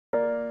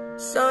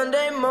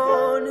Sunday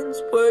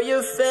mornings were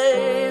your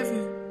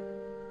favorite.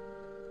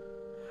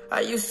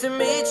 I used to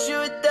meet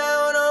you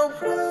down on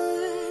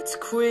Woods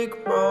Creek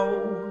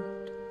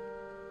Road.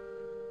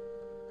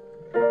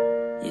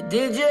 You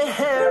did your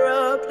hair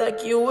up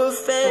like you were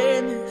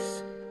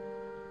famous,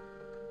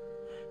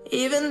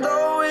 even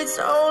though it's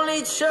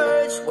only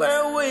church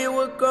where we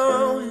were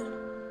going.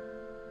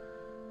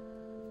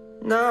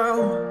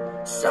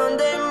 Now,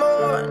 Sunday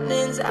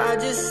mornings I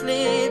just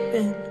sleep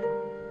in.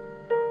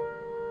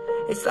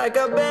 It's like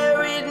I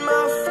buried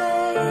my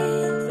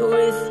faith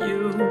with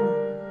you.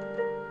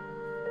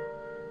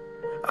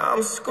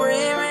 I'm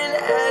screaming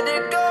at a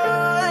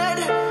God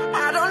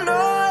I don't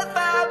know if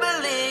I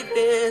believe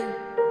in,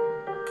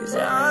 'cause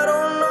I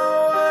don't know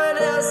what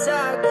else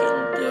I can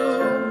do.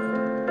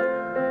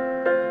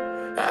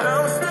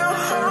 I'm still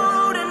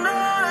holding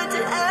on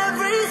to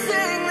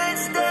everything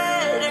that's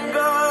dead and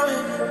gone.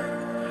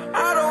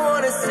 I don't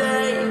wanna say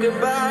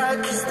goodbye,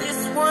 'cause this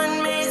one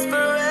means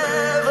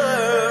forever.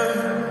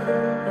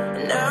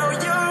 Now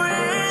you're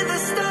in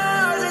the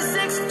stars and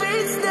 6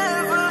 feet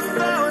never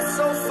felt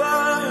so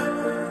far.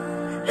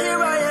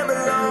 Here I am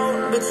alone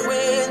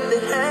between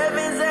the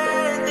heavens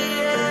and the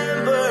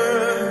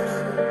embers.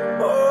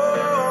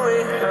 Oh,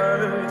 it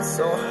hurts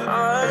so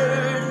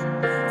hard.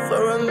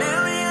 For a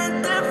million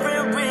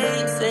different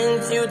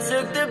reasons, you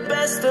took the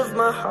best of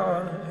my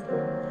heart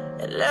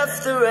and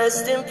left the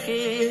rest in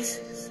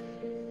pieces.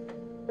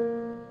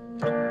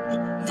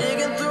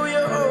 Digging through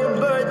your old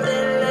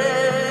birthday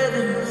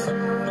letters,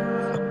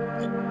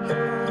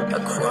 a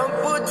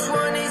crumpled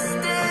 20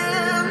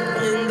 still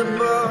in the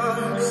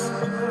box.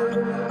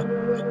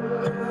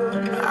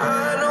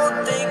 I don't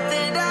think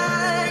that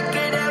I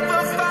could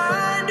ever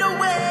find a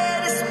way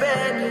to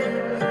spend it,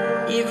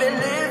 even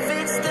if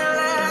it's the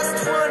last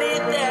 20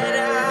 that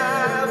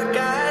I've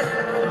got.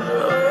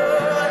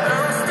 Oh,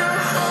 I'm still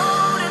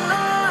holding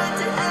on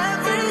to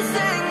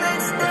everything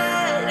that's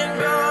dead and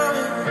gone.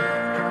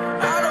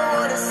 I don't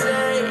wanna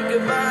say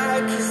goodbye,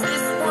 'cause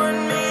this one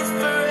means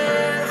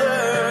forever.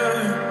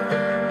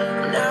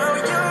 Now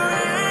you're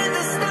in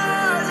the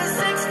stars and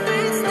 6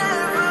 feet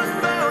never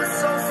felt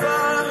so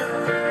far.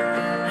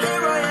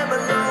 Here I am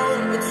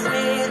alone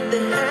between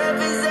the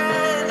heavens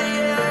and the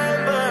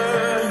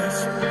embers.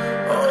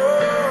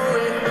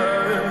 Oh, it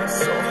hurts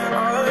so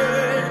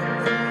hard.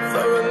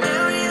 For a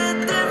million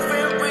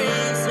different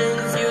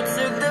reasons, you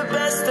took the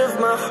best of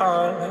my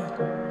heart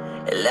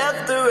and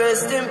left the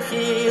rest in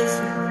peace.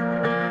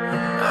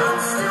 I'm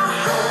still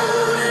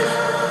holding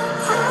on.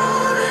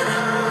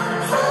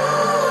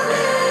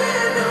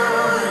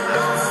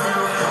 I'm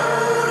still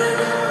holding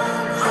on.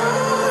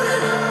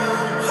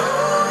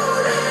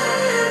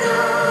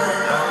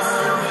 I'm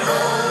still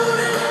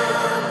holding on.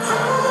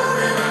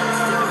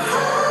 Still holding on. Still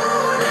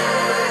holding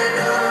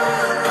on.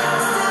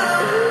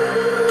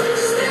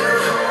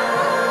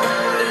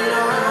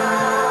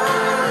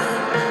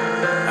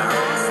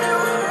 I'm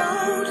still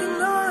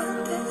holding on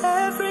to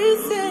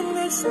everything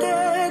that's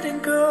dead and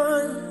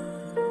gone.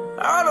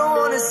 I don't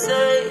wanna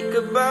say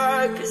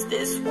goodbye, 'cause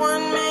this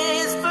one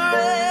means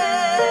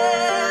forever.